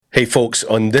Hey folks,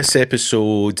 on this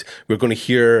episode, we're going to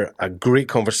hear a great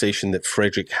conversation that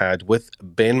Frederick had with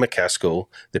Ben MacAskill,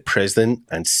 the president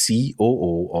and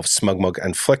COO of SmugMug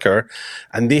and Flickr.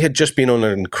 And they had just been on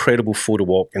an incredible photo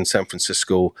walk in San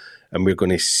Francisco, and we're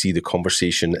going to see the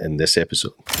conversation in this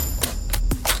episode.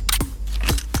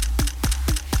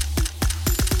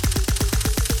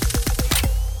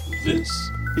 This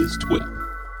is TWIP.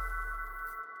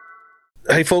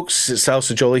 Hi folks, it's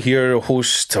Alistair Jolly here,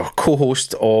 host or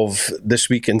co-host of This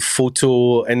Week in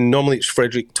Photo, and normally it's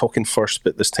Frederick talking first,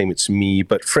 but this time it's me.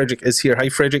 But Frederick is here. Hi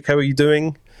Frederick, how are you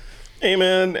doing? Hey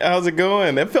man, how's it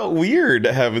going? That felt weird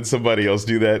having somebody else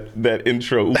do that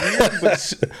intro.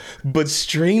 Weird, but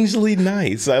strangely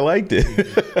nice. I liked it.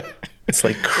 It's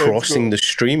like crossing the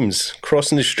streams.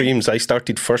 I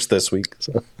started first this week.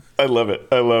 So. I love it.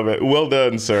 Well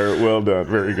done, sir. Well done.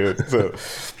 Very good. So.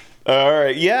 All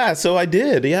right. Yeah. So I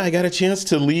did. Yeah. I got a chance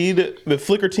to lead. The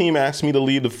Flickr team asked me to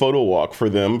lead the photo walk for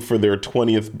them for their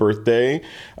 20th birthday.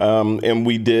 And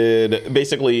we did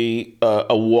basically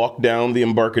a walk down the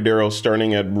Embarcadero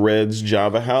starting at Red's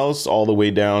Java House all the way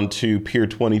down to Pier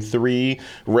 23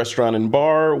 restaurant and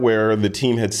bar, where the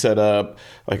team had set up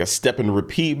like a step and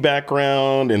repeat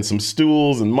background and some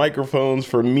stools and microphones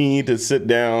for me to sit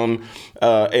down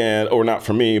or not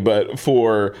for me, but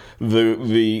for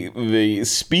the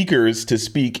speakers to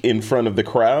speak in front of the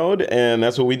crowd. And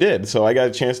that's what we did. So I got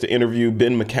a chance to interview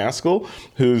Ben MacAskill,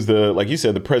 who's like you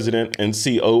said, the president and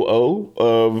COO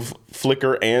of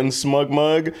Flickr and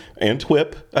SmugMug and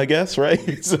TWIP, I guess,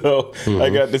 right? So I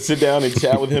got to sit down and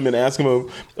chat with him and ask him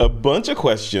a bunch of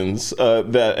questions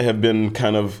that have been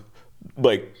kind of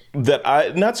like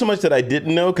that not so much that I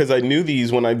didn't know, because I knew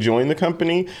these when I joined the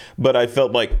company, but I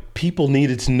felt like people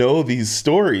needed to know these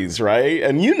stories, right?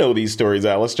 And you know these stories,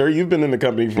 Alistair. You've been in the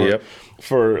company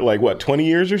for like what, 20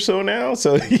 years or so now?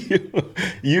 So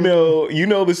you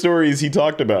know the stories he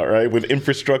talked about, right? With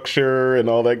infrastructure and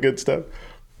all that good stuff.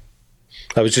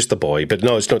 I was just a boy, but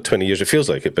no, it's not 20 years. It feels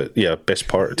like it, but yeah, best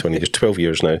part of 20 years, 12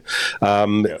 years now.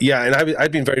 And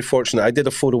I've been very fortunate. I did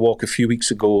a photo walk a few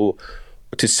weeks ago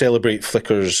to celebrate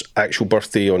Flickr's actual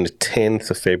birthday on the 10th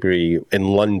of February in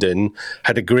London.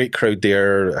 Had a great crowd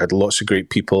there, had lots of great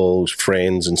people,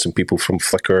 friends, and some people from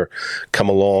Flickr come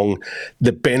along.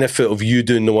 The benefit of you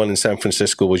doing the one in San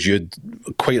Francisco was you had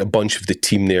quite a bunch of the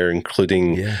team there,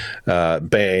 including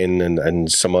Ben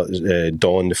and some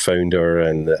Don, the founder,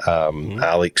 and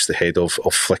Alex, the head of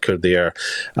Flickr there.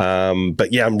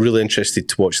 But yeah, I'm really interested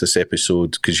to watch this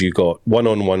episode because you got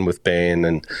one-on-one with Ben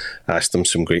and asked him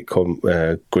some great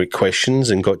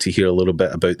questions and got to hear a little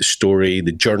bit about the story,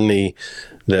 the journey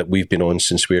that we've been on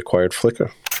since we acquired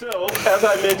Flickr. So, as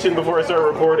I mentioned before I started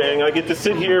recording, I get to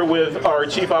sit here with our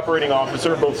Chief Operating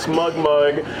Officer, both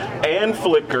SmugMug and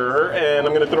Flickr, and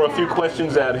I'm going to throw a few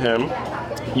questions at him.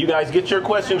 You guys get your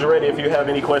questions ready if you have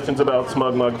any questions about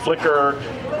SmugMug,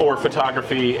 Flickr, or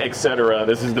photography, etc.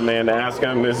 This is the man to ask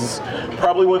him. This is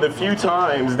probably one of the few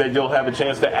times that you'll have a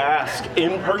chance to ask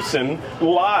in person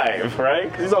live,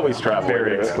 right? Because he's always trapped.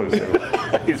 Very exclusive.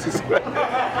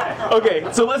 Okay,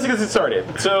 so let's get it started.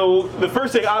 So the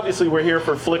first thing, obviously, we're here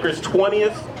for Flickr's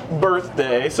 20th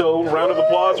birthday. So round of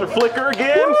applause for Flickr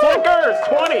again. Woo! Flickr's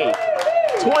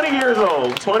 20 years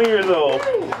old. 20 years old.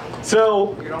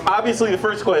 So obviously, the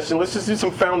first question. Let's just do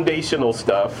some foundational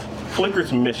stuff.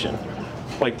 Flickr's mission.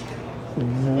 Like,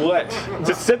 what?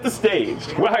 To set the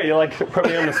stage. Wow, you like put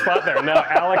me on the spot there. Now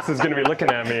Alex is going to be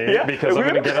looking at me because I'm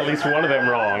going to get at least one of them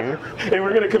wrong. And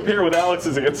we're going to compare with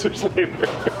Alex's answers later.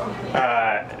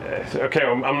 Okay,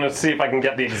 I'm going to see if I can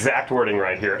get the exact wording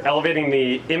right here. Elevating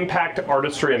the impact,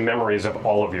 artistry, and memories of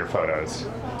all of your photos.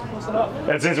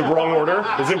 Is it wrong order?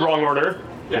 Is it wrong order?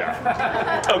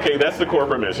 Yeah. Okay, that's the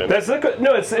corporate mission.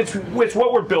 It's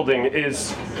what we're building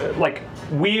is like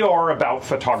we are about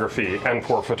photography and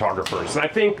for photographers. And I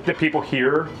think that people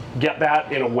here get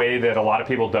that in a way that a lot of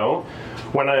people don't.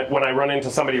 When I run into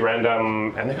somebody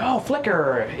random and they go, "Oh,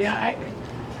 Flickr, yeah,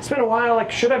 it's been a while. Like,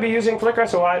 should I be using Flickr?"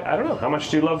 So I don't know. How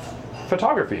much do you love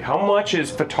photography? How much is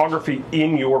photography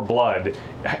in your blood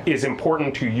is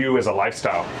important to you as a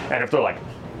lifestyle? And if they're like,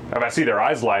 if I see their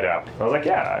eyes light up, I was like,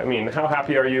 yeah, I mean, how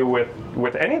happy are you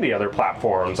with any of the other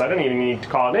platforms? I don't even need to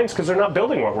call it names because they're not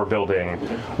building what we're building.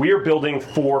 We are building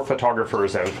for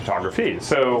photographers and photography.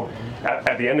 So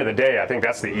at the end of the day, I think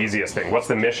that's the easiest thing. What's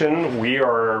the mission? We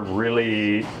are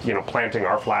really, planting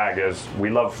our flag as we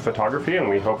love photography and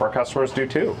we hope our customers do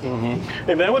too. Mm-hmm.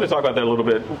 And then I want to talk about that a little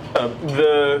bit.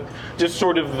 The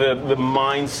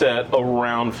mindset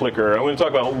around Flickr. I want to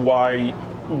talk about why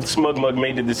SmugMug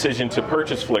made the decision to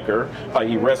purchase Flickr,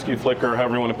 i.e. rescue Flickr,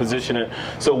 however you want to position it.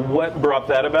 So what brought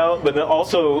that about? But then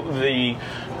also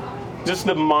just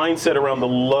the mindset around the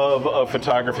love of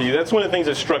photography. That's one of the things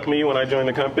that struck me when I joined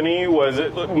the company was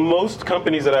most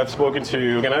companies that I've spoken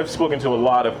to, and I've spoken to a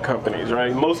lot of companies,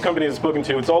 right? Most companies I've spoken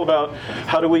to, it's all about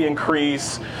how do we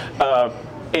increase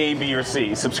A, B, or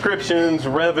C. Subscriptions,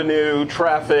 revenue,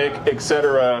 traffic,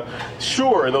 etc.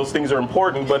 Sure, those things are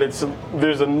important, but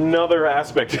there's another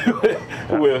aspect to it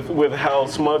with how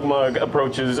SmugMug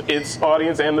approaches its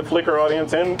audience and the Flickr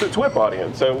audience and the TWIP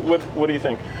audience. So what do you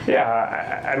think?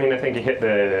 Yeah, I mean, I think you hit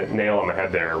the nail on the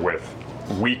head there with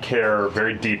we care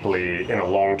very deeply in a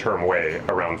long-term way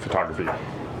around photography.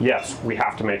 Yes, we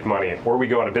have to make money or we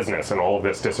go out of business and all of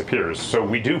this disappears. So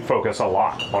we do focus a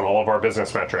lot on all of our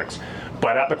business metrics.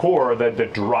 But at the core, the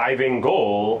driving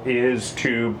goal is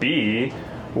to be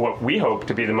what we hope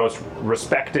to be the most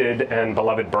respected and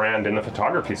beloved brand in the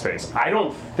photography space. I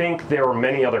don't think there are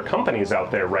many other companies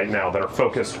out there right now that are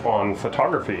focused on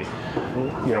photography.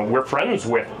 You know, we're friends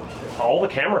with all the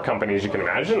camera companies you can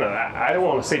imagine. I don't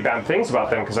want to say bad things about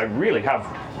them because I really have,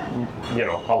 you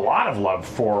know, a lot of love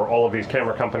for all of these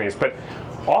camera companies. But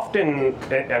often,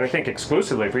 and I think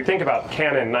exclusively, if we think about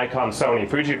Canon, Nikon, Sony,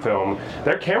 Fujifilm,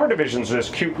 their camera divisions are this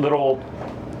cute little,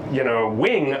 you know,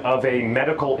 wing of a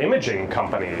medical imaging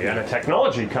company and a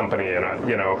technology company, and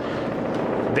you know,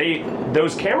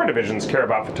 those camera divisions care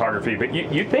about photography, but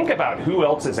you think about who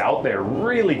else is out there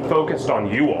really focused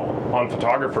on you all, on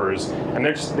photographers, and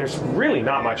there's really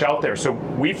not much out there. So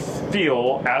we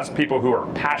feel, as people who are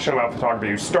passionate about photography,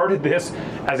 who started this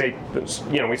as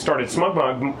we started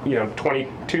SmugMug,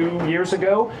 22 years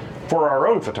ago for our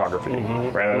own photography.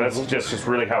 Right? That's just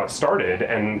really how it started,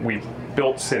 and we've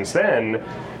built since then.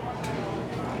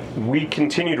 We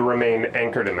continue to remain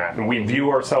anchored in that, and we view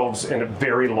ourselves in a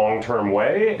very long-term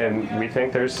way, and we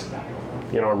think there's,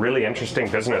 a really interesting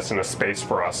business and a space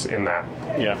for us in that.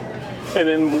 Yeah. And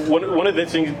then one of the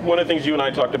things you and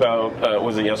I talked about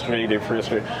was it yesterday, day before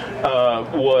yesterday,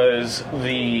 was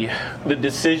the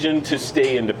decision to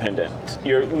stay independent.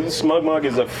 SmugMug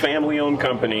is a family-owned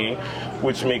company,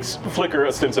 which makes Flickr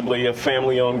ostensibly a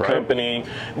family-owned company.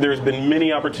 There's been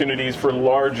many opportunities for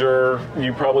larger,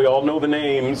 you probably all know the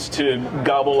names, to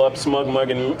gobble up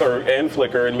SmugMug and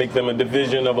Flickr and make them a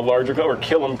division of a larger, or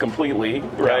kill them completely,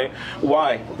 right? Yeah.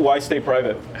 Why stay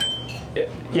private?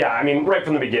 Yeah, I mean, right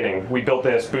from the beginning, we built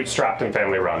this bootstrapped and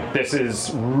family run. This is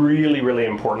really, really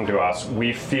important to us.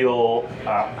 We feel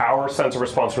our sense of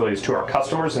responsibility is to our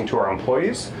customers and to our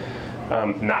employees,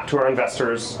 not to our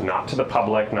investors, not to the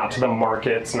public, not to the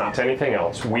markets, not to anything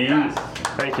else.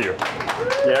 Thank you.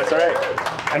 Yeah, that's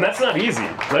right. And that's not easy.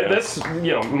 This,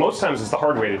 most times it's the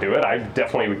hard way to do it. I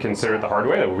definitely would consider it the hard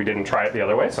way, that we didn't try it the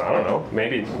other way, so I don't know.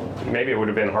 Maybe it would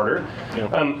have been harder.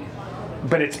 Yeah.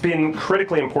 But it's been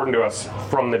critically important to us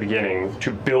from the beginning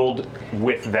to build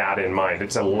with that in mind.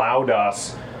 It's allowed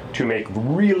us to make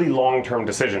really long-term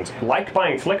decisions, like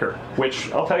buying Flickr,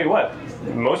 which I'll tell you what,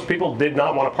 most people did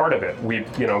not want a part of it. We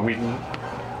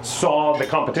saw the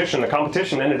competition. The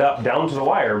competition ended up down to the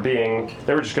wire being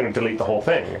they were just going to delete the whole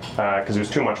thing because it was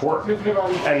too much work.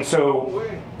 And so,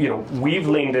 we've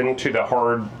leaned into the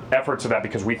hard efforts of that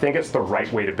because we think it's the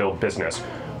right way to build business.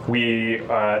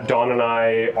 Don and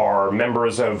I are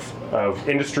members of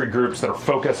industry groups that are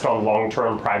focused on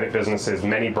long-term private businesses.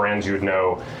 Many brands you would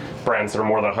know, brands that are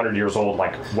more than 100 years old,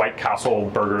 like White Castle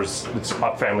Burgers, it's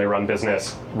a family-run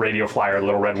business. Radio Flyer,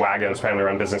 Little Red Wagon's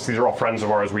family-run business. These are all friends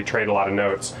of ours. We trade a lot of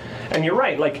notes. And you're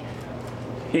right,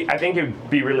 I think it would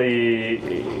be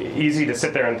really easy to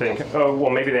sit there and think, oh, well,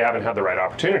 maybe they haven't had the right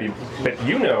opportunity. But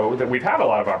that we've had a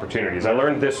lot of opportunities. I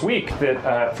learned this week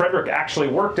that Frederick actually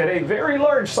worked at a very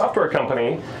large software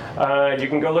company. You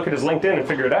can go look at his LinkedIn and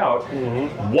figure it out,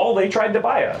 while they tried to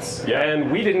buy us. Yeah.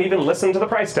 And we didn't even listen to the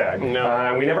price tag.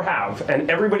 No. We never have. And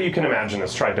everybody you can imagine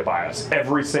has tried to buy us.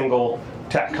 Every single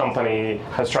tech company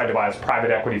has tried to buy us.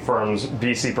 Private equity firms,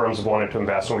 VC firms have wanted to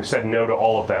invest, and we've said no to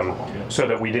all of them so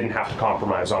that we didn't have to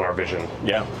compromise on our vision.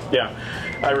 Yeah.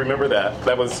 I remember that.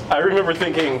 I remember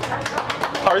thinking,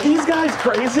 are these guys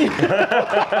crazy?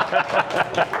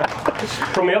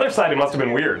 From the other side, it must have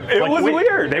been weird. It was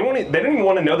weird. They didn't even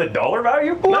want to know the dollar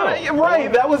value? No.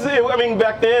 Right. That was it. I mean,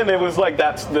 back then it was like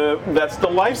that's the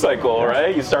life cycle,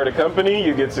 right? You start a company,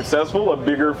 you get successful, a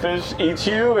bigger fish eats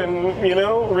you, and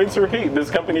rinse and repeat. This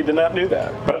company did not do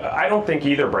that. But I don't think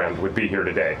either brand would be here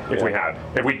today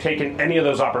if we'd taken any of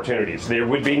those opportunities. There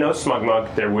would be no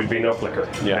SmugMug, there would be no Flickr.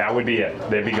 Yeah. That would be it.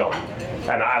 They'd be gone.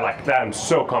 And I like that. I'm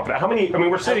so confident.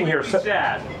 We're sitting here.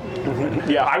 Sad.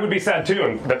 Yeah, I would be sad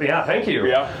too. But thank you.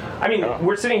 Yeah.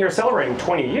 We're sitting here celebrating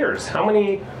 20 years. How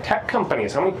many tech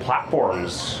companies? How many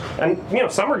platforms? And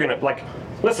some are gonna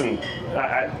listen,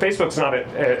 Facebook's not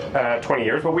at 20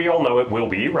 years, but we all know it will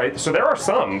be, right? So there are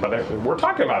some, but we're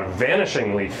talking about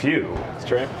vanishingly few.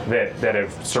 That's right. That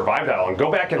have survived that long.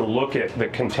 Go back and look at the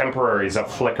contemporaries of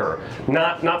Flickr,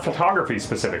 not photography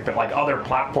specific, but like other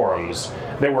platforms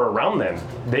that were around then.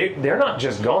 They're not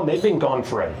just gone; they've been gone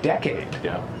for a decade.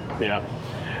 Yeah, yeah.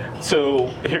 So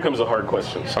here comes the hard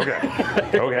questions. Okay.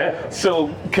 Okay.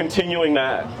 So continuing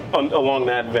that along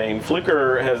that vein,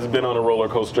 Flickr has been on a roller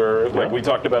coaster, like we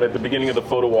talked about at the beginning of the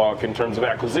photo walk, in terms of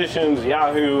acquisitions,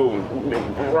 Yahoo,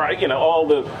 right? You know,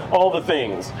 all the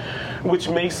things, which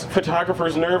makes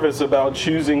photographers nervous about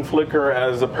choosing Flickr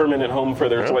as a permanent home for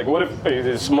their. It's like, what if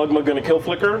is SmugMug going to kill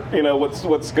Flickr? You know,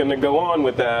 what's going to go on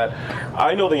with that?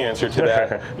 I know the answer to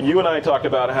that. You and I talked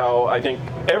about how I think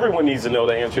everyone needs to know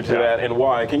the answer to that and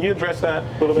why. Can you address that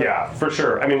a little bit? Yeah, for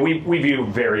sure. I mean, we view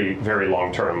very, very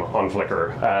long term on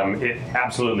Flickr. It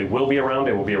absolutely will be around.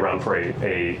 It will be around for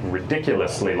a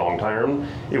ridiculously long term.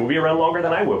 It will be around longer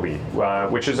than I will be,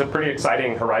 which is a pretty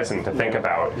exciting horizon to think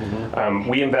about.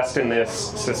 We invest in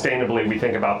this sustainably. We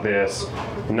think about this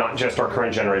not just our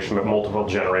current generation, but multiple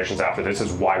generations after. This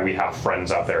is why we have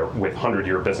friends out there with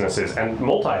 100-year businesses and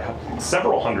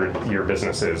several 100-year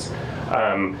businesses.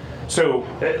 So,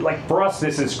 like, for us,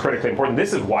 this is critically important.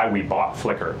 This is why we bought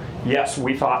Flickr. Yes,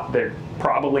 we thought there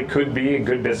probably could be a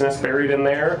good business buried in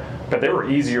there, but there were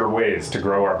easier ways to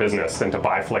grow our business than to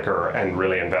buy Flickr and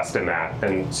really invest in that.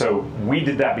 And so we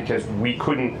did that because we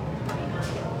couldn't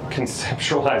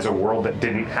conceptualize a world that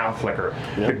didn't have Flickr.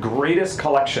 Yeah. The greatest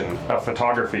collection of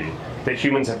photography that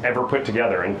humans have ever put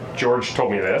together, and George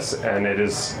told me this, and it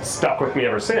has stuck with me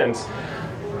ever since,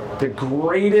 the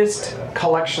greatest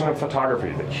collection of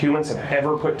photography that humans have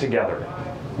ever put together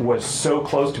was so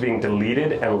close to being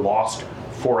deleted and lost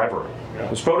forever.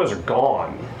 Those photos are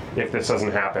gone if this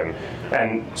doesn't happen.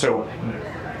 And so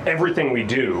everything we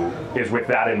do is with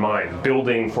that in mind,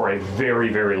 building for a very,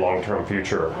 very long-term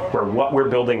future where what we're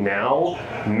building now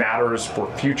matters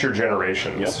for future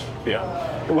generations. Yes. Yeah.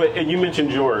 And you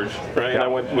mentioned George, right? Yeah.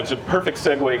 Which is a perfect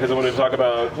segue because I want to talk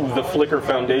about the Flickr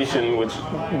Foundation, which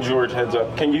George heads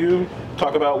up. Can you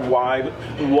talk about why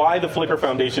the Flickr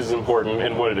Foundation is important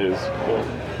and what it is?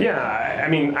 Yeah, I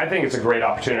mean, I think it's a great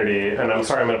opportunity, and I'm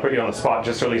sorry I'm going to put you on the spot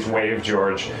just to at least wave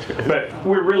George, but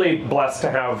we're really blessed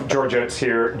to have George Oates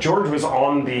here. George was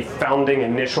on the founding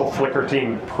initial Flickr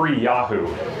team pre-Yahoo.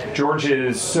 George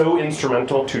is so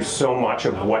instrumental to so much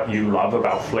of what you love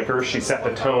about Flickr. She set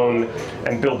the tone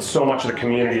and built so much of the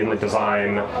community and the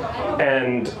design,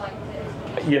 and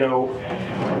you know,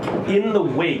 in the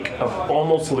wake of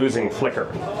almost losing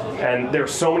Flickr, and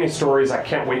there's so many stories, I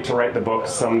can't wait to write the book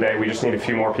someday. We just need a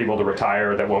few more people to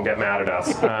retire that won't get mad at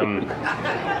us.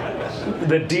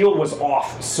 The deal was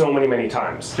off so many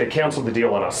times. They canceled the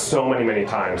deal on us so many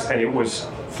times, and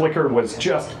Flickr was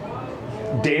just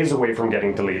days away from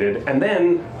getting deleted. And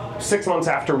then 6 months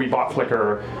after we bought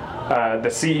Flickr, the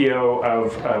CEO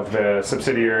of the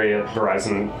subsidiary at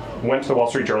Verizon went to the Wall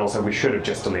Street Journal and said we should have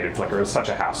just deleted Flickr. It was such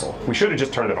a hassle. We should have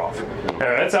just turned it off.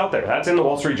 That's out there. That's in the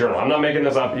Wall Street Journal. I'm not making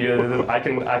this up. I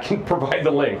can provide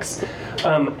the links.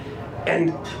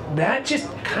 And that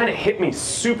just kind of hit me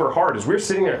super hard as we were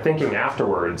sitting there thinking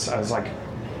afterwards. I was like,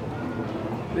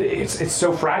 it's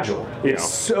so fragile. It's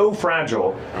so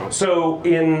fragile. So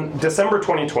in December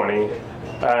 2020,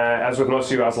 as with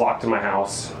most of you, I was locked in my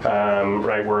house.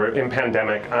 Right, we're in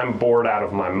pandemic. I'm bored out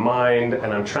of my mind,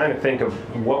 and I'm trying to think of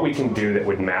what we can do that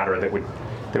would matter, that would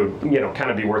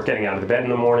kind of be worth getting out of the bed in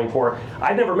the morning for.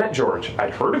 I'd never met George.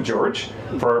 I'd heard of George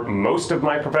for most of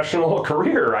my professional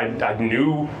career. I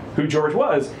knew who George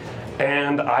was,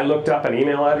 and I looked up an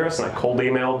email address and I cold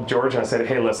emailed George and I said,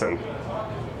 "Hey, listen,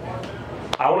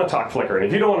 I want to talk Flickr, and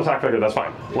if you don't want to talk Flickr, that's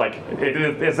fine. Like,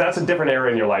 that's a different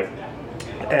area in your life."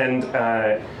 And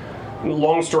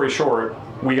long story short,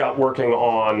 we got working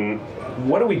on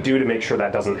what do we do to make sure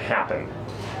that doesn't happen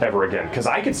ever again? Because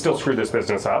I could still screw this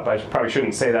business up. I probably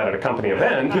shouldn't say that at a company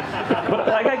event, but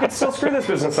like I could still screw this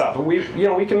business up. We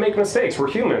can make mistakes. We're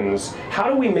humans. How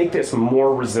do we make this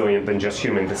more resilient than just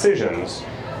human decisions?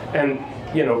 And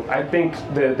I think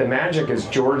the magic is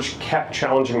George kept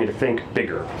challenging me to think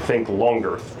bigger, think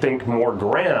longer, think more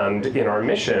grand in our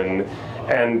mission.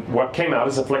 And what came out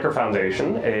is a Flickr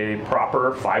Foundation, a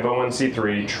proper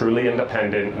 501c3, truly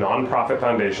independent, nonprofit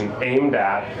foundation aimed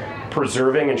at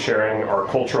preserving and sharing our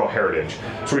cultural heritage.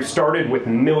 So we started with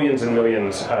millions and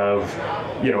millions of,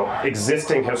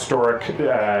 existing historic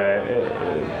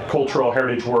cultural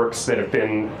heritage works that have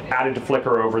been added to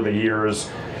Flickr over the years,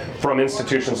 from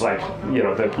institutions like,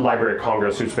 the Library of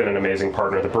Congress, who's been an amazing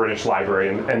partner, the British Library,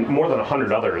 and more than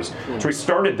 100 others. So we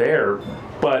started there,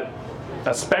 but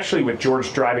especially with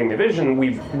George driving the vision,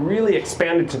 we've really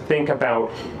expanded to think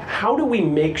about how do we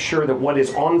make sure that what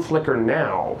is on Flickr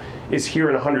now is here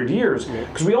in 100 years?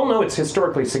 Because we all know it's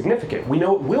historically significant. We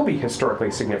know it will be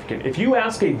historically significant. If you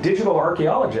ask a digital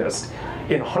archaeologist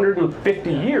in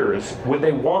 150 years, would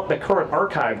they want the current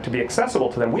archive to be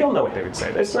accessible to them? We all know what they would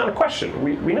say. It's not a question.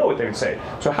 We know what they would say.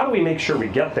 So how do we make sure we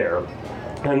get there?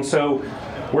 And so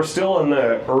we're still in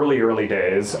the early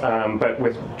days, but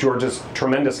with George's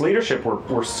tremendous leadership,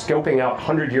 we're scoping out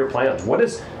 100-year plans. What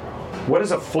does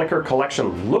a Flickr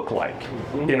collection look like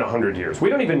in 100 years? We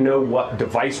don't even know what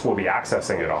device we'll be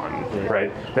accessing it on,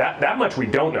 right? That much we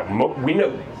don't know. We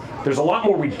know there's a lot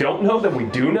more we don't know than we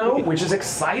do know, which is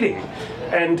exciting.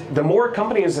 And the more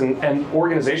companies and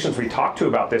organizations we talk to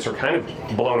about this are kind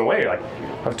of blown away. Like,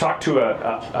 I've talked to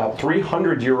a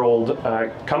 300-year-old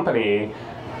company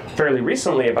fairly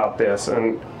recently about this,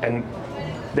 and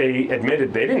they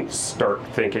admitted they didn't start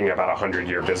thinking about a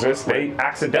 100-year business. They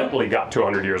accidentally got to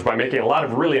 100 years by making a lot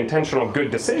of really intentional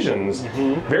good decisions.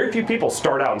 Very few people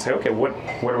start out and say, okay, what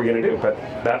are we going to do? But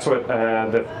that's what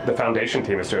the foundation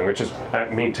team is doing, which is,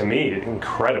 to me,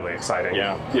 incredibly exciting.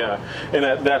 Yeah, and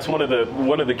that's one of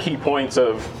the key points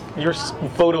of your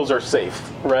photos are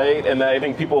safe, right? And I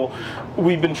think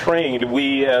we've been trained,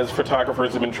 we as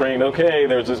photographers have been trained, okay,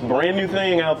 there's this brand new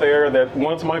thing out there that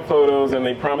wants my photos and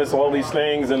they promise all these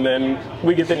things, and then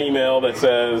we get an email that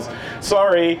says,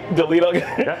 sorry, delete all,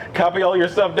 copy all your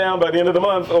stuff down by the end of the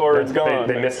month or it's gone.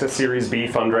 They missed a Series B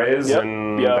fundraise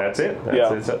and that's it.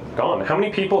 It's gone. How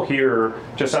many people here,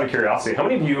 just out of curiosity, how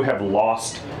many of you have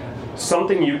lost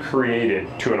something you created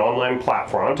to an online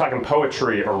platform? I'm talking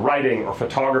poetry or writing or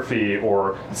photography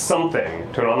or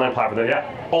something to an online platform.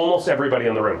 Almost everybody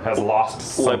in the room has lost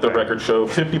something. Let the record show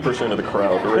 50% of the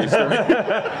crowd raised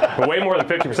their way more than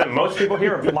 50%. Most people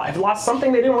here have lost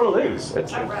something they didn't want to lose.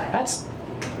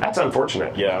 That's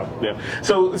unfortunate. Yeah.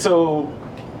 So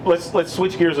let's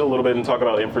switch gears a little bit and talk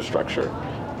about infrastructure.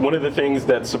 One of the things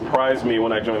that surprised me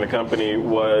when I joined the company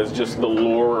was just the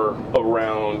lore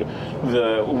around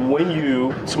when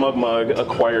SmugMug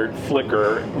acquired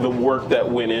Flickr, the work that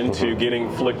went into getting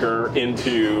Flickr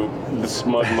into the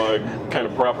SmugMug kind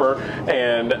of proper,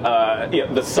 and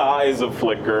the size of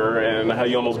Flickr and how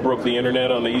you almost broke the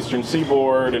internet on the Eastern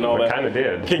Seaboard and all that. Kind of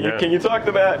did. Can you talk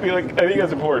to that? I think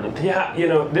that's important. Yeah,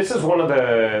 this is one of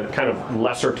the kind of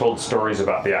lesser told stories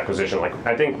about the acquisition. Like,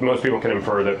 I think most people can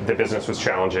infer that the business was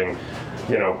challenging.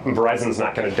 Verizon's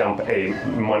not going to dump a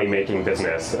money-making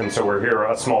business, and so we're here,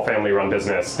 a small family-run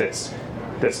business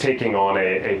that's taking on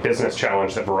a business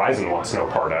challenge that Verizon wants no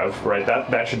part of, right?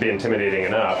 That should be intimidating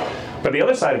enough. But the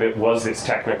other side of it was this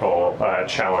technical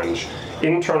challenge.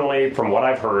 Internally, from what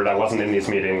I've heard, I wasn't in these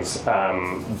meetings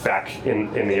back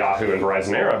in the Yahoo and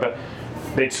Verizon era, but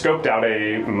they'd scoped out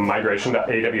a migration to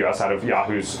AWS out of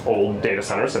Yahoo's old data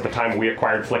centers. At the time we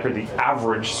acquired Flickr, the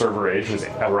average server age was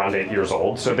around 8 years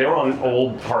old. So they were on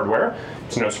old hardware.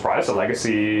 It's no surprise, a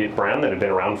legacy brand that had been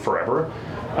around forever.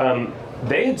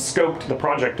 They had scoped the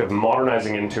project of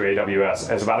modernizing into AWS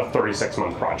as about a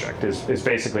 36-month project, is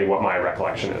basically what my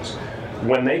recollection is.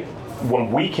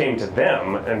 When we came to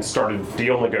them and started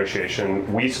deal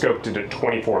negotiation, we scoped it at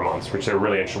 24 months, which they're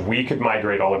really interested. We could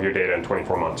migrate all of your data in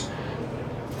 24 months.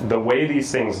 The way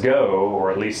these things go, or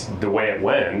at least the way it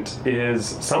went, is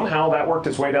somehow that worked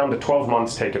its way down to 12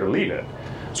 months, take it or leave it.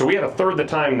 So we had a third the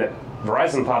time that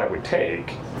Verizon thought it would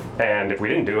take, and if we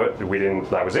didn't do it,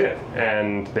 that was it.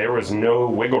 And there was no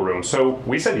wiggle room. So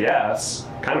we said yes,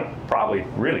 kind of probably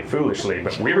really foolishly,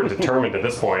 but we were determined at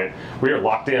this point. We were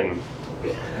locked in.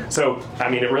 So,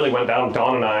 it really went down.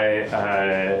 Don and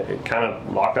I kind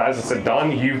of locked eyes and said,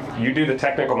 Don, you do the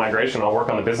technical migration, I'll work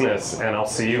on the business, and I'll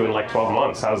see you in like 12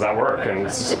 months. How does that work? And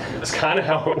it's kind of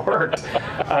how it worked.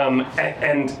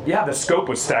 The scope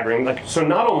was staggering. So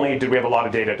not only did we have a lot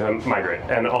of data to migrate,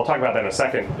 and I'll talk about that in a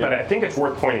second, but I think it's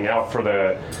worth pointing out for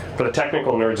the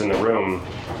technical nerds in the room,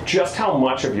 just how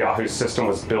much of Yahoo's system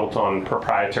was built on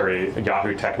proprietary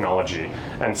Yahoo technology.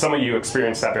 And some of you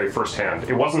experienced that very firsthand.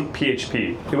 It wasn't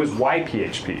PHP, it was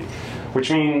YPHP, which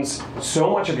means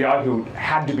so much of Yahoo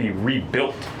had to be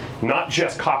rebuilt, not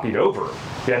just copied over.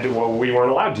 We weren't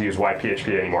allowed to use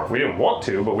YPHP anymore. We didn't want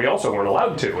to, but we also weren't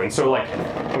allowed to. And so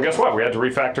guess what? We had to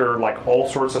refactor all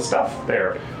sorts of stuff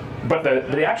there. But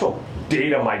the actual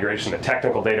data migration, the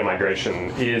technical data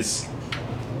migration, is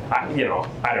I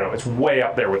don't know, it's way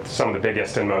up there with some of the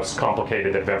biggest and most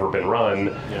complicated that have ever been run.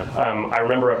 I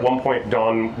remember at one point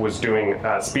Don was doing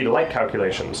speed of light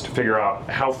calculations to figure out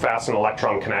how fast an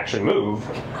electron can actually move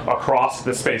across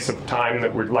the space of time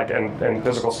that we're like, and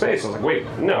physical space. I was like, wait,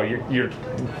 no,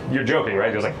 you're joking, right?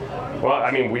 He was like, well,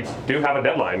 I mean, we do have a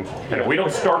deadline, and if we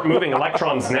don't start moving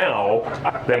electrons now,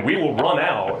 then we will run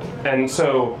out. And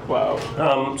so,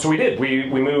 so we did. We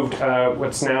moved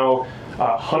what's now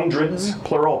hundreds,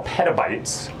 plural,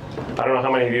 petabytes. I don't know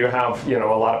how many of you have, a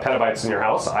lot of petabytes in your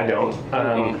house. I don't.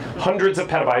 Hundreds of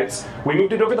petabytes. We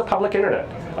moved it over the public internet.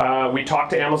 We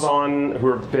talked to Amazon,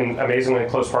 who have been amazingly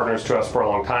close partners to us for a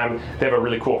long time. They have a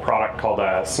really cool product called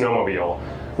a Snowmobile,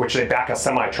 which they back a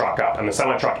semi-truck up, and the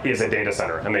semi-truck is a data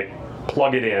center, and they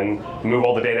plug it in, move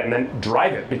all the data, and then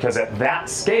drive it, because at that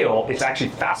scale, it's actually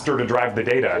faster to drive the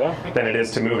data than it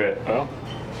is to move it.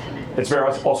 It's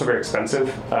also very expensive,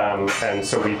 and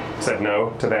so we said no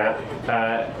to that.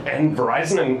 And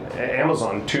Verizon and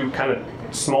Amazon, two kind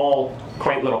of small,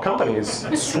 quaint little companies,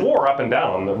 swore up and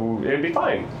down that it'd be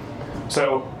fine.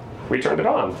 So we turned it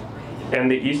on, and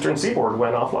the Eastern Seaboard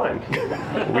went offline.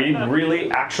 We really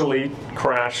actually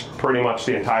crashed pretty much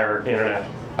the entire internet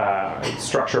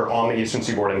structure on the Eastern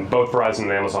Seaboard, and both Verizon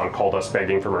and Amazon called us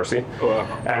begging for mercy.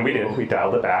 And we did. We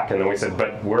dialed it back, and then we said,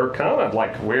 but we're kind of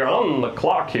like, we're on the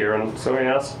clock here. And so we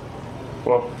asked,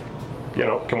 well,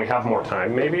 can we have more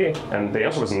time maybe? And the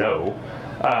answer was no.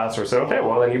 So we said, okay,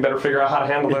 well, then you better figure out how to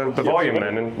handle the volume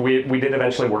then. And we did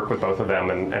eventually work with both of them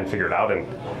and figure it out. And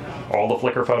all the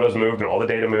Flickr photos moved, and all the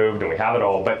data moved, and we have it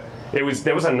all. But there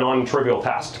was a non-trivial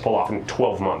task to pull off in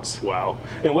 12 months. Wow.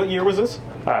 And what year was this?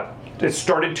 It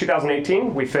started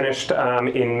 2018. We finished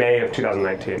in May of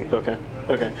 2019.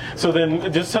 Okay. So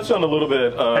then, just touch on a little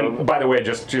bit. And by the way,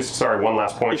 just sorry, one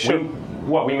last point. Sure.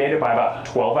 We made it by about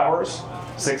 12 hours,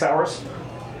 6 hours.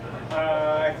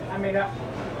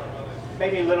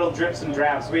 Maybe little drips and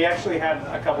drabs. We actually had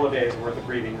a couple of days worth of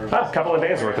breathing room. A couple of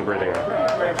days worth of breathing room.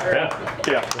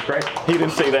 Yeah, it was great. He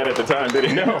didn't say that at the time, did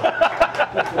he? No.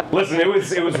 Listen, it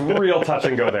was real touch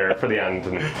and go there for the end,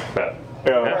 but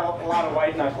Well, a lot of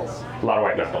white knuckles. A lot of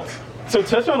white knuckles. So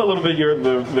touch on a little bit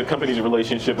the company's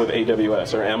relationship with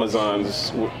AWS or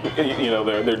Amazon's,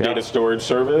 their data storage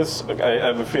service. I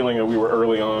have a feeling that we were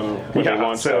early on when they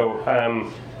launched. So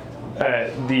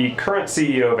the current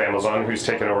CEO of Amazon, who's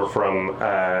taken over from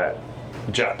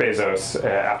Jeff Bezos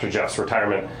after Jeff's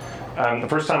retirement, the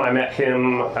first time I met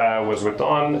him was with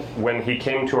Don when he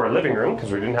came to our living room,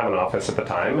 because we didn't have an office at the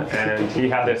time, and he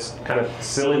had this kind of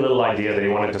silly little idea that he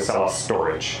wanted to sell us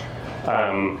storage.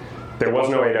 There was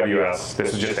no AWS.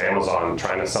 This was just Amazon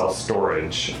trying to sell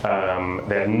storage.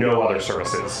 They had no other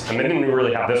services. And they didn't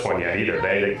really have this one yet either.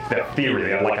 They had theory.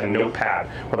 They had like a notepad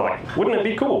where they're like, wouldn't it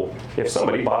be cool if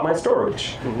somebody bought my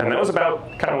storage? And that was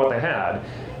about kind of what they had.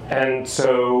 And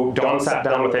so Don sat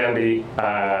down with Andy,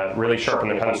 really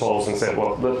sharpened the pencils and said,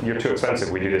 well, look, you're too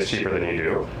expensive. We do this cheaper than you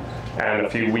do. And a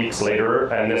few weeks later,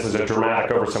 and this is a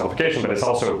dramatic oversimplification, but it's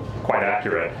also quite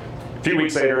accurate. A few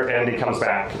weeks later, Andy comes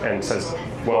back and says,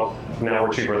 well, now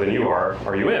we're cheaper than you are.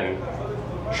 Are you in?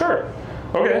 Sure.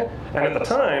 Okay. And at the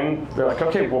time, they're like,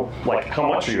 okay, well, like, how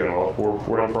much are you in? Well,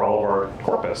 we're in for all of our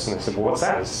corpus. And they said, well, what's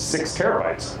that? It's 6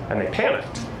 terabytes. And they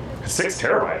panicked. 6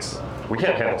 terabytes? We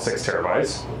can't handle 6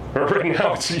 terabytes. Right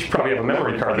now, you probably have a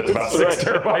memory card that's about 6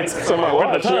 terabytes. So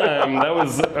at the time,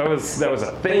 that was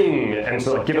a thing. And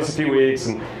so, like, give us a few weeks.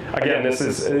 And again,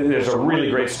 there's a really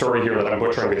great story here that I'm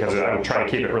butchering because I'm trying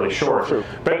to keep it really short. True.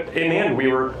 But in the end, we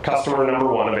were customer number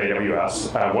 1 of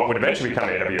AWS, what would eventually become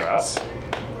AWS,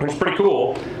 which is pretty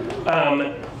cool.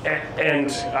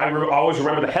 And I always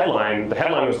remember the headline. The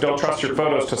headline was, don't trust your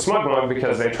photos to SmugMug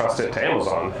because they trust it to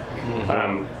Amazon.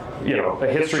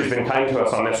 The history's been kind to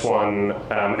us on this one,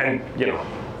 and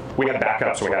we had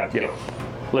backups. We had,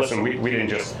 listen, we didn't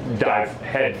just dive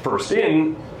head first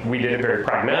in. We did it very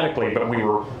pragmatically, but we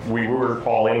were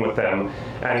all in with them,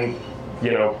 and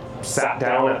sat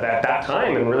down at that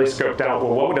time and really scoped out,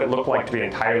 well, what would it look like to be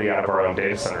entirely out of our own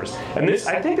data centers? And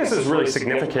I think this is really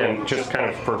significant, just kind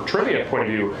of for trivia point of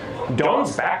view.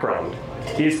 Don's background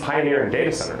is pioneering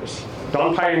data centers.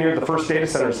 Don pioneered the first data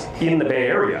centers in the Bay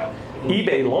Area.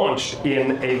 eBay launched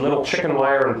in a little chicken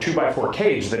wire and 2x4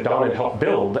 cage that Don had helped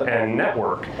build and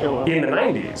network in the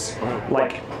 90s.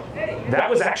 Like, that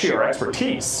was actually our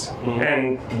expertise.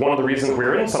 And one of the reasons we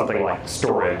were in something like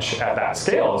storage at that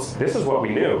scale is this is what we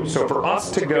knew. So for us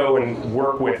to go and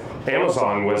work with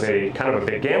Amazon was a kind of a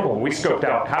big gamble. We scoped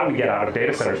out how do we get out of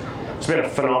data centers. It's been a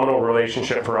phenomenal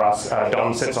relationship for us.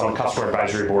 Don sits on the customer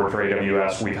advisory board for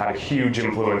AWS. We've had a huge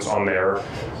influence on their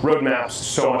roadmaps.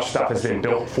 So much stuff has been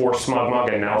built for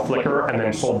SmugMug and now Flickr, and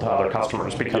then sold to other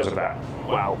customers because of that.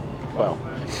 Wow.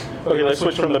 Okay, let's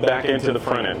switch from the back end to the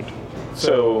front end.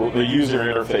 So the user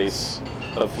interface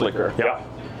of Flickr. Yeah.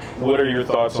 What are your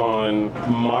thoughts on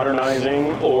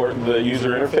modernizing or the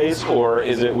user interface, or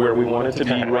is it where we want it to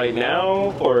be right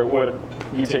now, or what?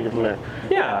 You take it from there.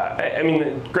 Yeah, I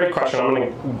mean, great question. I'm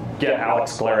going to get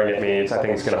Alex glaring at me. I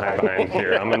think he's going to hide behind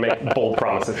here. I'm going to make bold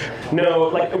promises. No,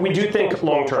 like we do think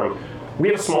long term. We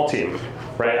have a small team,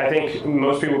 right? I think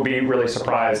most people will be really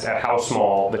surprised at how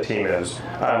small the team is.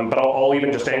 But I'll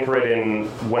even just anchor it in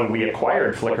when we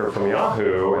acquired Flickr from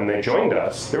Yahoo and they joined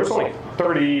us. There was only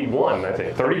 30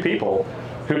 people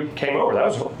who came over. That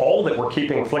was all that we're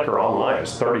keeping Flickr online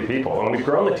is 30 people. And we've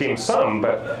grown the team some,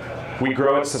 but we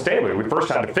grow it sustainably. We first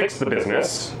had to fix the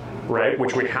business, right,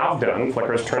 which we have done.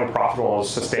 Flickr has turned profitable,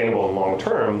 sustainable, and long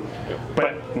term.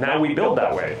 But now we build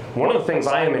that way. One of the things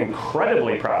I am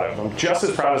incredibly proud of, I'm just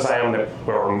as proud as I am,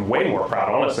 or I'm way more proud,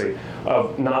 honestly,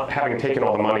 of not having taken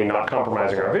all the money, not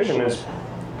compromising our vision, is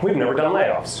we've never done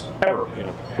layoffs, ever,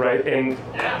 right? And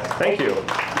thank you.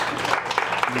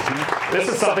 This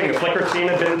is something the Flickr team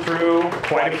had been through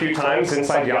quite a few times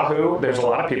inside Yahoo. There's a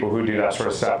lot of people who do that sort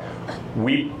of stuff.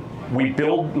 We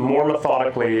build more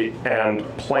methodically and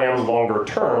plan longer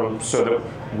term so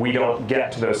that we don't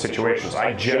get to those situations.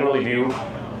 I generally view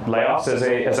layoffs as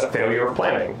a failure of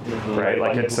planning, right?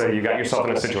 Like it's you got yourself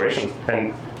in a situation,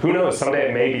 and who knows, someday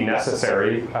it may be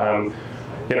necessary.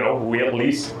 We at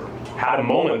least had a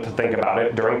moment to think about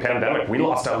it during pandemic. We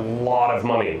lost a lot of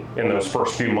money in those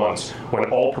first few months when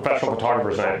all professional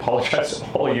photographers, and I apologize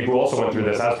to all of you who also went through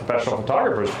this as professional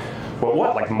photographers, but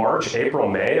like March, April,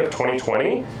 May of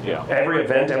 2020, every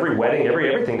event, every wedding,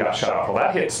 everything got shut off. Well,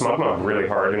 that hit SmugMug really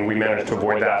hard, and we managed to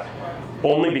avoid that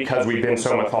only because we've been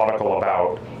so methodical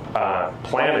about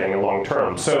planning long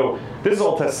term. So this is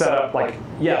all to set up, like,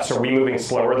 yes, are we moving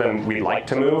slower than we'd like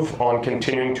to move on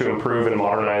continuing to improve and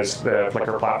modernize the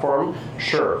Flickr platform?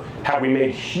 Sure. Have we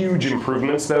made huge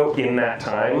improvements, though, in that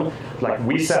time? Like,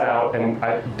 we set out, and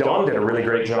Don did a really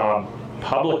great job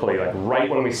publicly, like right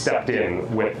when we stepped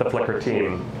in with the Flickr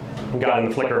team, got in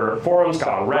the Flickr forums, got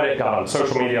on Reddit, got on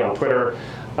social media, on Twitter,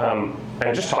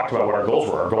 and just talked about what our goals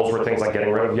were. Our goals were things like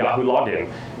getting rid of Yahoo login,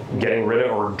 getting rid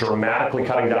of or dramatically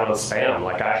cutting down on spam.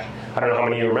 Like I don't know how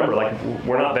many of you remember, like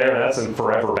we're not there, and that's a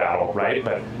forever battle, right?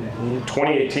 But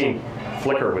 2018,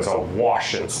 Flickr was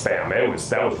awash in spam.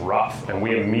 That was rough, and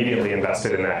we immediately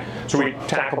invested in that. So we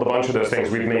tackled a bunch of those things.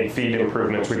 We've made feed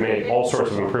improvements. We've made all sorts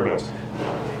of improvements.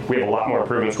 We have a lot more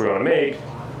improvements we want to make,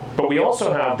 but we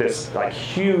also have this like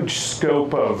huge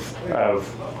scope of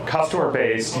customer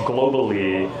base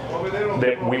globally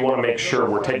that we want to make sure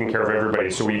we're taking care of everybody.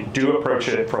 So we do approach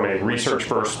it from a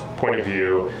research-first point of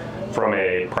view, from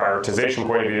a prioritization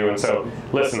point of view. And so,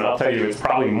 listen, I'll tell you, it's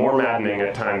probably more maddening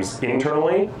at times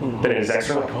internally than it is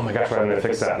externally. Like, oh my gosh, why didn't I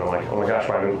fix that? And I'm like, oh my gosh,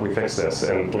 why didn't we fix this?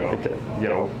 And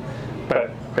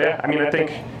but yeah, I mean, I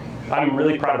think I'm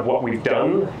really proud of what we've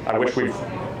done. I wish we've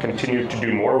continued to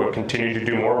do more. We'll continue to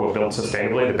do more. We'll build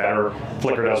sustainably. The better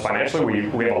Flickr does financially.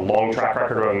 We have a long track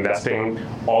record of investing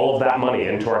all of that money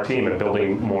into our team and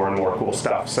building more and more cool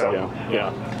stuff. So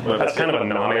that's kind of a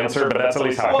non-answer, but that's at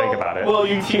least how I think about it. Well,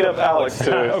 you teed up Alex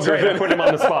to... Oh, great. I put him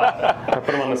on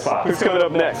the spot. Who's coming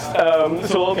up next?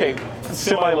 Okay,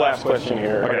 semi-last question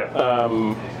here.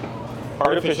 Okay.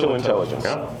 Artificial intelligence.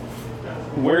 Yeah.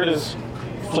 Where does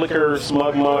Flickr,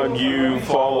 SmugMug, you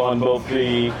fall on both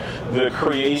the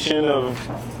creation of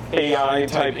AI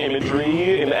type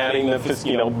imagery and adding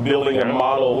building a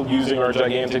model using our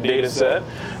gigantic data set,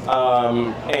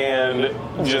 and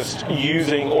just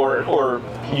using or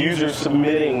users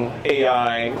submitting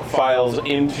AI files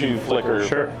into Flickr.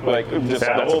 Sure. Like just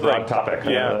the whole broad topic.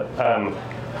 Yeah.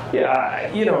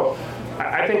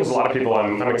 I think there's a lot of people.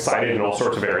 I'm excited in all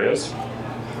sorts of areas.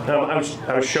 I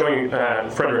was showing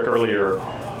Frederick earlier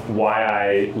why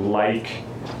I like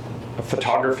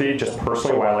photography, just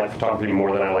personally, why I like photography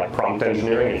more than I like prompt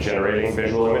engineering and generating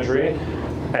visual imagery.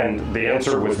 And the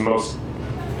answer was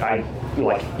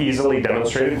easily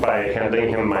demonstrated by handing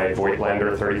him my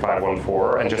Voigtlander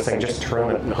 3514 and just saying, just turn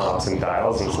the knobs and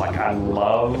dials. And it's like, I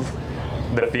love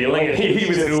the feeling, and he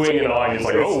was oohing and awing. He's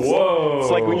like, oh, whoa.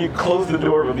 It's like when you close the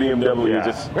door of a BMW, Yeah.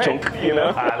 just Right. chunk, you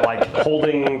know? Like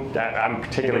holding, I'm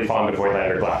particularly fond of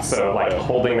Voigtlander glass, so like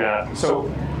holding that. So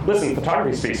listen,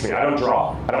 photography speaks to me. I don't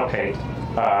draw, I don't paint.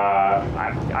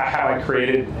 Have I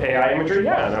created AI imagery?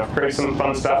 Yeah, and I've created some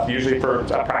fun stuff, usually for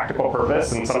a practical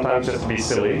purpose, and sometimes just to be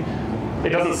silly. It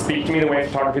doesn't speak to me the way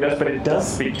photography does, but it does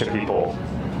speak to people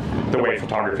the way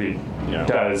photography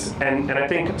does. And I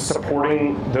think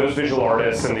supporting those visual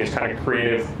artists and these kind of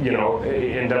creative,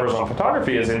 endeavors on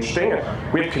photography is interesting.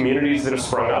 We have communities that have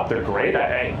sprung up. They're great.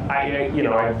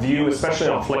 I view, especially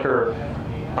on Flickr,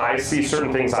 I see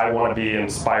certain things I want to be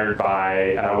inspired by,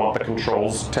 and I want the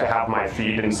controls to have my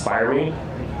feed inspire me.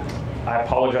 I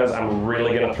apologize, I'm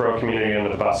really going to throw a community under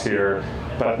the bus here,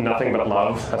 but nothing but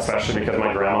love, especially because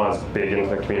my grandma is big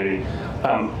into the community.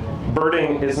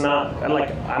 Birding is not,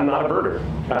 I'm not a birder.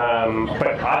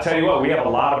 But I'll tell you what, we have a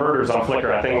lot of birders on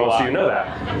Flickr. I think most of you know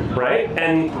that, right?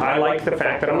 And I like the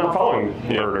fact that I'm not following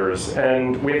birders.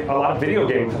 And we have a lot of video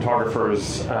game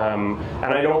photographers. And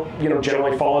I don't,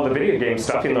 generally follow the video game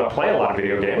stuff, even though I play a lot of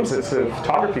video games. It's the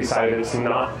photography side of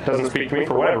it doesn't speak to me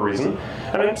for whatever reason.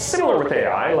 And it's similar with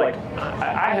AI.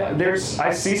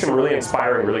 I see some really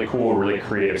inspiring, really cool, really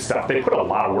creative stuff. They put a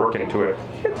lot of work into it.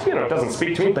 It doesn't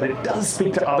speak to me, but it does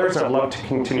speak to others. I'd love to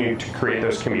continue to create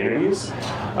those communities.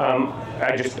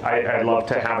 I'd love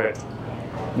to have it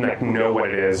know what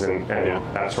it is and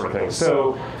that sort of thing.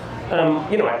 So,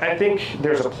 I think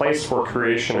there's a place for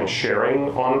creation and sharing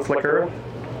on Flickr.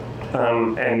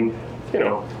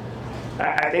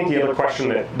 I think the other question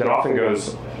that often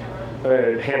goes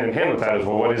hand in hand with that is,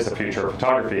 well, what is the future of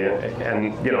photography?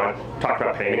 And I talked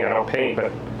about painting. I don't paint,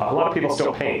 but a lot of people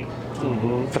still paint.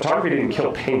 Mm-hmm. Photography didn't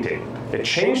kill painting. It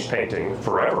changed painting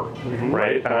forever,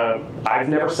 right? I've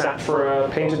never sat for a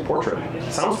painted portrait.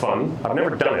 It sounds fun. I've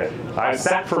never done it. I've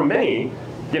sat for many,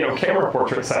 camera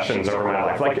portrait sessions over my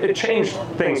life. It changed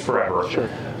things forever. Sure.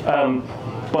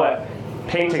 But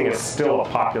painting is still a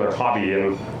popular hobby,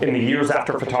 and in the years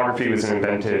after photography was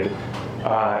invented,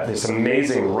 this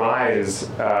amazing rise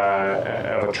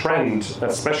of a trend,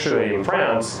 especially in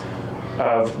France,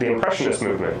 of the Impressionist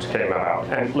movement came about.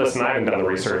 And listen, I haven't done the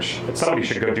research. Somebody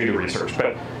should go do the research.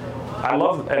 But I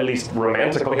love, at least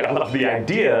romantically, I love the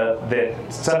idea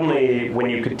that suddenly when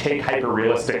you could take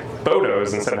hyper-realistic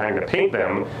photos instead of having to paint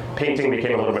them, painting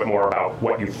became a little bit more about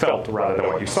what you felt rather than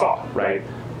what you saw, right?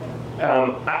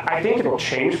 I think it'll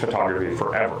change photography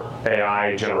forever,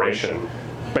 AI generation.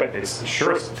 But it's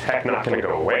sure as heck not going to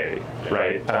go away,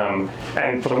 right?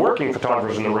 And for the working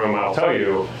photographers in the room, I'll tell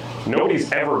you,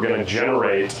 nobody's ever going to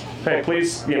generate, hey,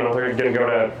 please, they're going to go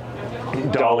to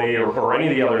Dolly or any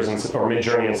of the others or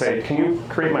Midjourney and say, can you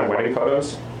create my wedding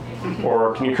photos?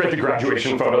 Or can you create the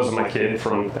graduation photos of my kid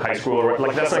from high school? Or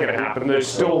that's not going to happen. There's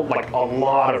still a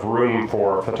lot of room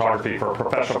for photography, for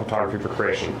professional photography, for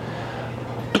creation.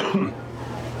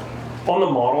 On the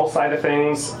model side of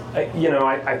things,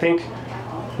 I think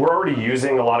we're already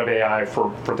using a lot of AI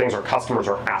for things our customers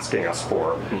are asking us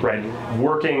for, right?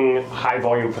 Working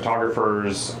high-volume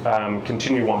photographers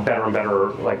continue to want better and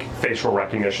better facial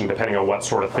recognition depending on what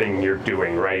sort of thing you're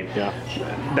doing, right? Yeah.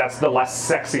 That's the less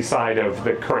sexy side of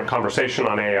the current conversation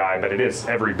on AI, but it is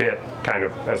every bit kind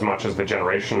of as much as the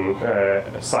generation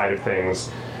side of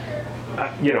things.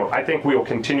 I think we will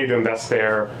continue to invest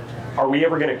there. Are we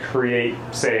ever going to create,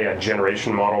 say, a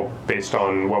generation model based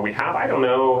on what we have? I don't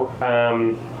know.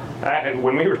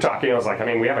 When we were talking, I was like,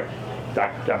 we have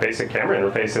a basic camera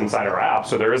interface inside our app,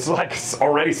 so there is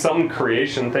already some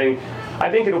creation thing. I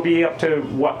think it'll be up to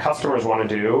what customers want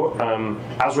to do.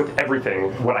 As with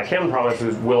everything, what I can promise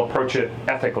is we'll approach it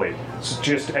ethically. It's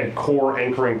just a core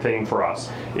anchoring thing for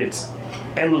us. It's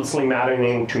endlessly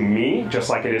maddening to me, just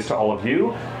like it is to all of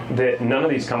you, that none of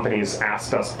these companies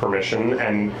asked us permission,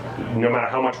 and no matter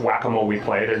how much whack-a-mole we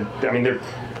play,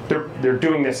 they're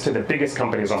doing this to the biggest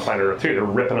companies on planet Earth too. They're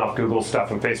ripping off Google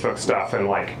stuff and Facebook stuff, and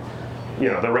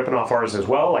they're ripping off ours as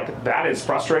well. That is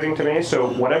frustrating to me. So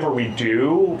whatever we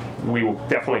do, we will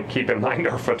definitely keep in mind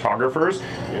our photographers,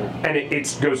 and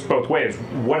it goes both ways.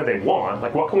 What do they want?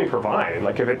 What can we provide?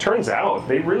 If it turns out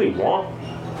they really want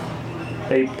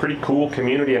a pretty cool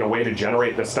community and a way to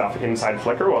generate this stuff inside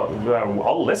Flickr, well,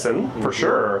 I'll listen for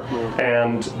sure.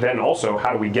 And then also,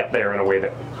 how do we get there in a way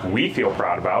that we feel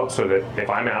proud about, so that if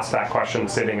I'm asked that question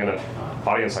sitting in an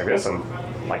audience like this, I'm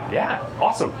like, yeah,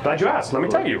 awesome, glad you asked, let me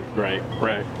tell you. Right.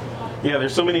 Yeah,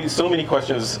 there's so many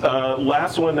questions.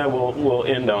 Last one that we'll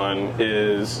end on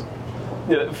is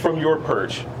from your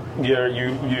perch.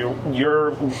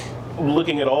 You're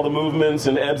looking at all the movements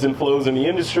and ebbs and flows in the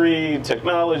industry,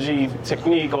 technology,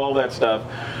 technique, all that stuff.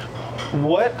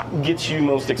 what gets you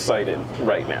most excited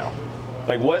right now?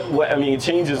 Like what I mean, it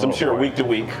changes, I'm sure, week to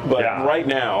week, but right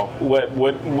now,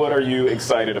 what are you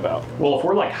excited about? Well, if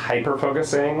we're like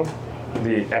hyper-focusing,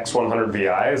 the X100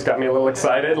 VI has got me a little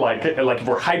excited. Like if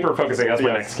we're hyper-focusing, that's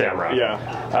my next camera.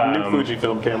 New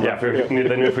Fujifilm camera. Yeah,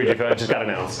 the new Fujifilm just got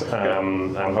announced.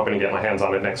 I'm hoping to get my hands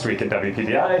on it next week at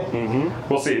WPDI. Mm-hmm.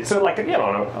 We'll see. So like,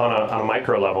 on a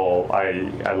micro level,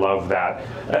 I love that.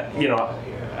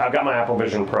 I've got my Apple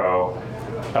Vision Pro.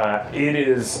 It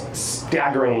is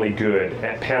staggeringly good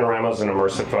at panoramas and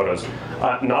immersive photos.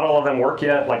 Not all of them work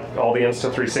yet, like all the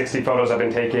Insta360 photos I've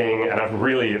been taking, and I've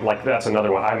really, that's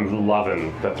another one. I'm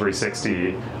loving the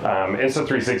 360.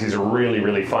 Insta360 is a really,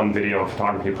 really fun video and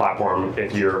photography platform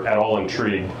if you're at all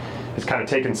intrigued. It's kind of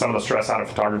taken some of the stress out of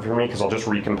photography for me because I'll just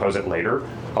recompose it later.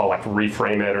 I'll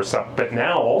reframe it or stuff. But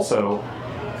now also,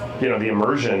 the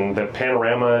immersion, the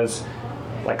panoramas,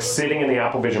 like sitting in the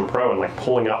Apple Vision Pro and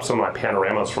pulling up some of my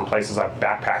panoramas from places I've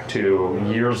backpacked to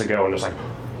years ago, and just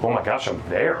oh my gosh, I'm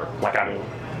there. I'm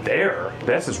there.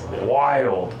 This is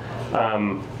wild.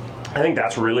 I think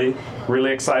that's really,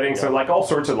 really exciting. So all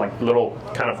sorts of little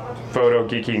kind of photo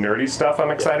geeky nerdy stuff I'm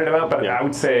excited about. But I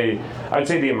would say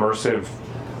the immersive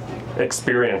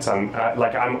experience. I'm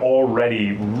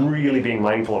already really being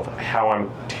mindful of how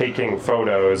I'm taking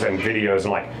photos and videos,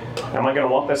 and am I going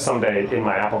to want this someday in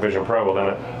my Apple Vision Pro? Well,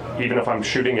 then even if I'm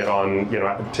shooting it on,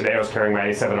 today I was carrying my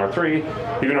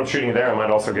A7R3, even if I'm shooting it there, I might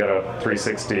also get a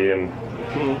 360 and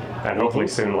hopefully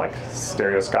soon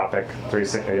stereoscopic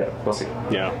 360. Yeah, we'll see.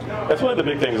 Yeah, that's one of the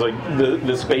big things,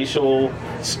 the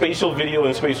spatial video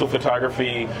and spatial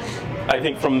photography. I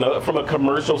think from a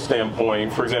commercial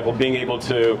standpoint, for example, being able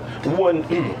to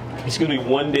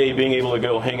one day being able to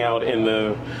go hang out in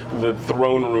the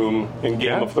throne room in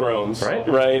Game of Thrones,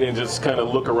 right, and just kind of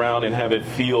look around and have it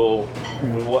feel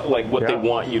what they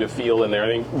want you to feel in there. I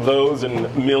think those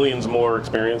and millions more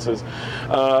experiences.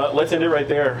 Let's end it right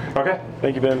there. Okay.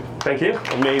 Thank you, Ben. Thank you.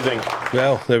 Amazing.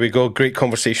 Well, there we go. Great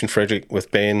conversation, Frederick, with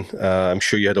Ben. I'm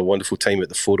sure you had a wonderful time at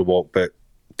the photo walk, but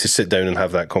to sit down and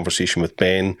have that conversation with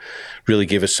Ben really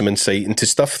gave us some insight into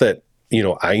stuff that,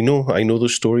 I know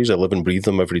those stories. I live and breathe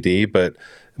them every day, but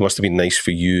it must have been nice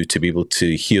for you to be able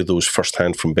to hear those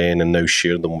firsthand from Ben and now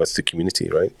share them with the community,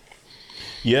 right?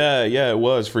 Yeah, it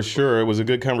was, for sure. It was a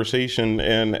good conversation.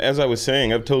 And as I was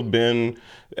saying, I've told Ben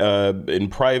in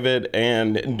private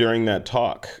and during that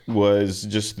talk was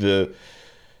just the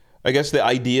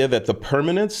idea that the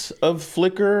permanence of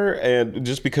Flickr, and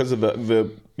just because of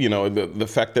the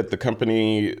fact that the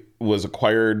company was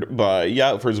acquired by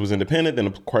Yahoo, first was independent, then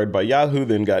acquired by Yahoo,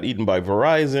 then got eaten by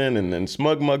Verizon, and then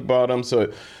SmugMug bought them.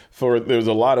 So there's been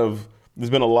a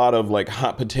lot of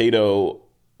hot potato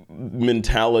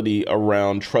mentality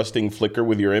around trusting Flickr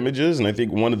with your images. And I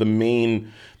think one of the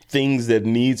main things that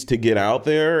needs to get out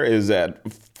there is that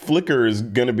Flickr is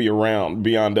going to be around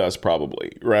beyond us,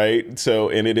 probably, right? So,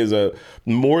 and it is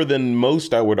more than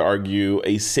most, I would argue,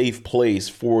 a safe place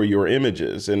for your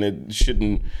images. And it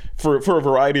shouldn't, for a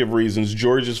variety of reasons,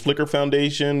 George's Flickr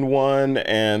Foundation, one,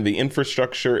 and the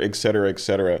infrastructure, et cetera, et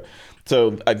cetera.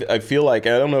 So I feel like,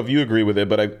 I don't know if you agree with it,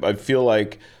 but I feel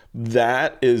like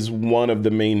that is one of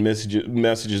the main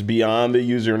messages beyond the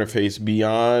user interface,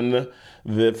 beyond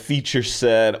the feature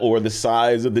set or the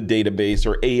size of the database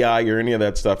or AI or any of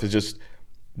that stuff. Is just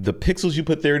the pixels you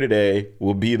put there today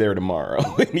will be there tomorrow,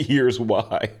 and here's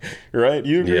why. Right?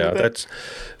 You agree with that?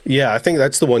 I think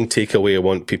that's the one takeaway I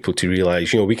want people to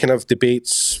realize. We can have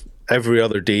debates every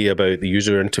other day about the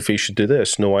user interface should do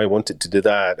this. No, I want it to do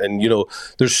that. And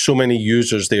there's so many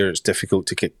users there, it's difficult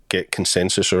to get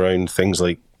consensus around things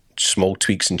like small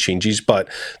tweaks and changes. But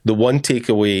the one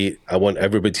takeaway I want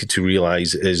everybody to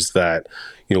realize is that,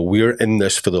 we're in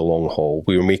this for the long haul.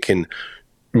 We're making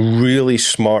really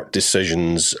smart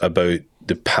decisions about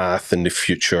the path and the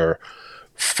future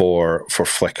for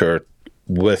Flickr,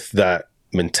 with that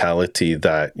mentality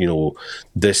that,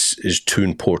 this is too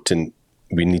important.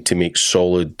 We need to make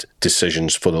solid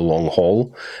decisions for the long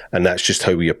haul, and that's just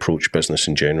how we approach business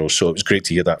in general. So it was great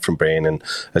to hear that from Ben, and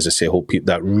as I say, I hope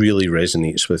that really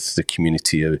resonates with the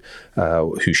community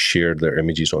who shared their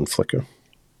images on Flickr.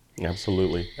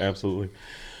 Absolutely.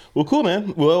 Well, cool,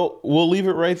 man. Well, we'll leave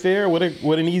it right there. What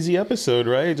an easy episode,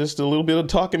 right? Just a little bit of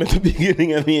talking at the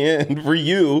beginning and the end for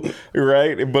you,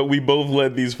 right? But we both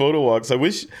led these photo walks. I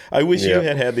wish you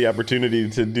had the opportunity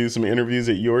to do some interviews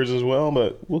at yours as well,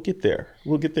 but we'll get there.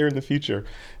 We'll get there in the future.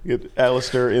 Get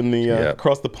Alistair in the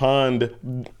across the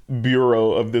pond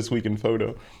bureau of This Week in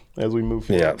Photo as we move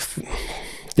forward. Yeah.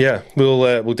 Yeah,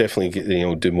 we'll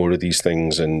definitely do more of these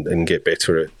things and get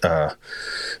better at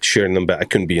sharing them. But I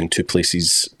couldn't be in two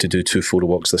places to do two photo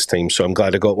walks this time, so I'm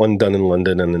glad I got one done in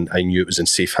London, and I knew it was in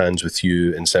safe hands with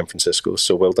you in San Francisco.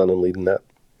 So well done on leading that.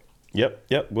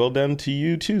 Yep. Well done to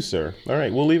you too, sir. All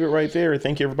right, we'll leave it right there.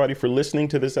 Thank you, everybody, for listening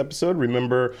to this episode.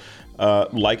 Remember,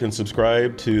 like and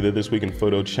subscribe to the This Week in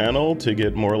Photo channel to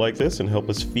get more like this and help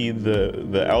us feed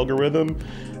the algorithm.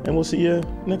 And we'll see you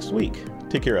next week.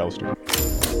 Take care, Alistair.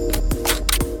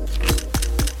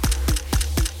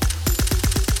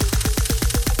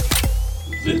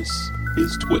 This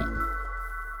is TWIP.